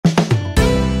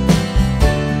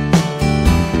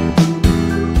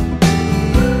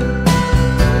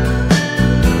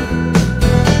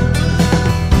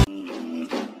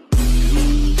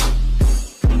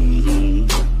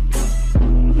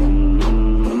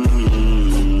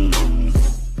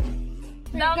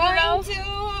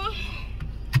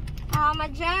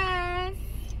Majaz.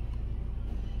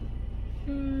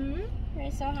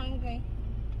 We're so hungry.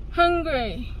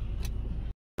 Hungry.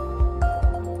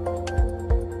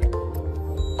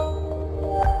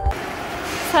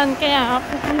 Saan kaya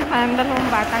pupuntahan dalawang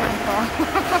batang ito?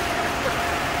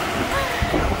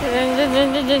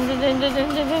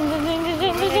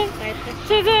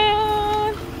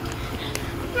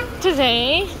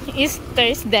 Today is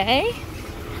Thursday.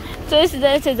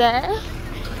 Today.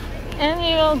 And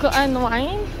we will go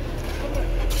unwind.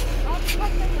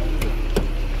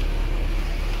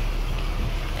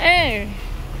 Hey,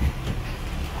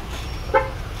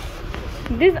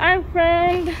 this our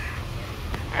friend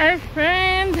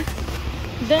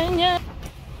Daniel.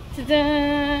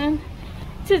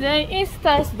 Today is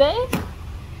Thursday,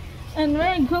 and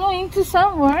we're going to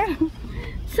somewhere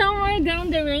down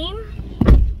the rain.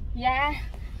 Yeah,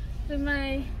 with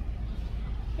my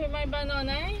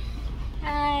banana.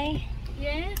 Hi.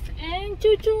 Yes, and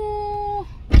Chuchu.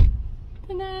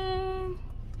 Ta-da.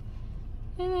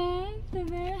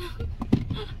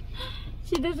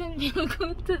 She doesn't feel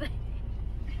good today.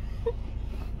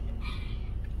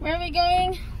 Where are we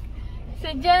going?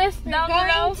 Suggest down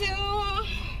below. We're going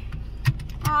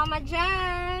to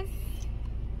Majaz.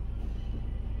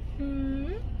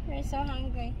 We're so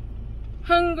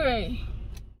hungry.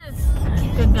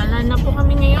 Gagala na po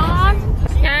kami ngayon.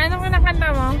 Yan, ano kinakanta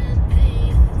mo?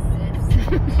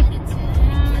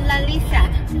 Lalisa.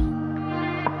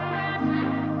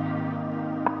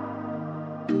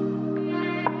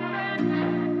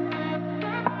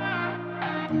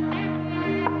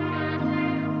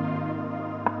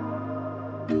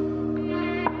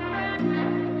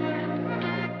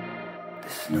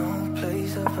 No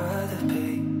place I'd rather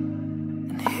be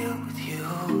than here with you.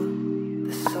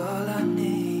 That's all I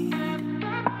need.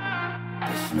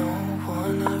 There's no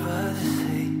one I'd rather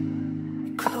see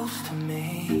close to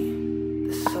me.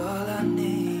 That's all I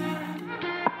need.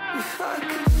 If I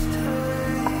could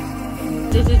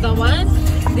stay. This is the one,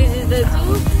 this is the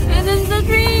two, and this is the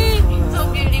three. So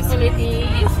beautiful it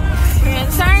is. We're in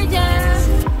Sharjah.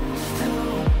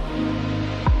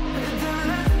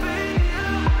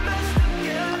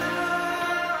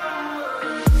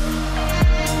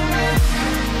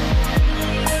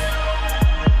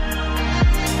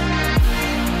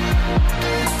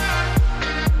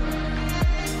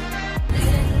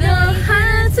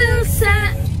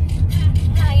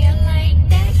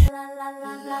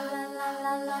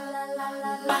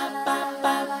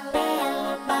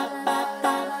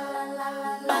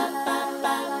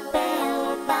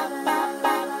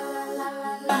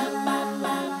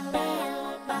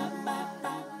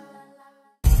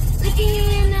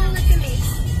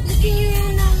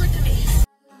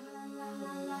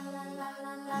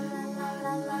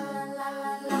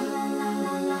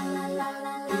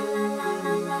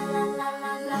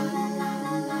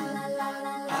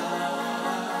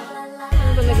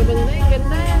 Talaga ba na? Ang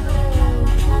ganda yan.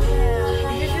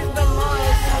 This is the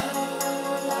mosque.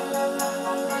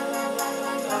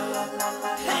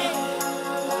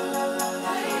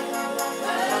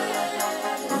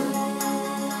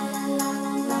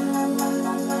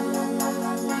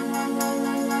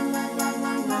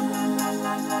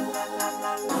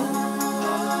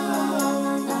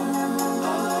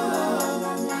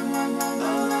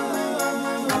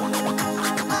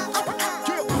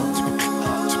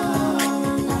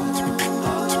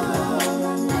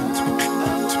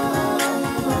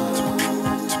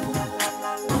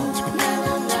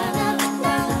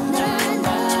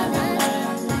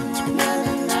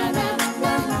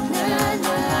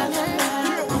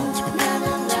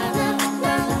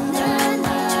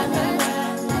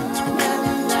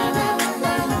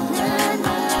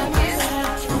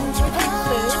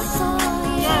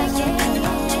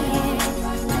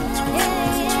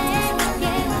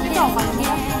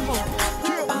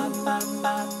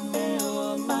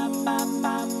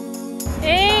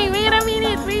 Hey, wait a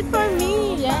minute, wait for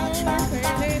me. Yeah.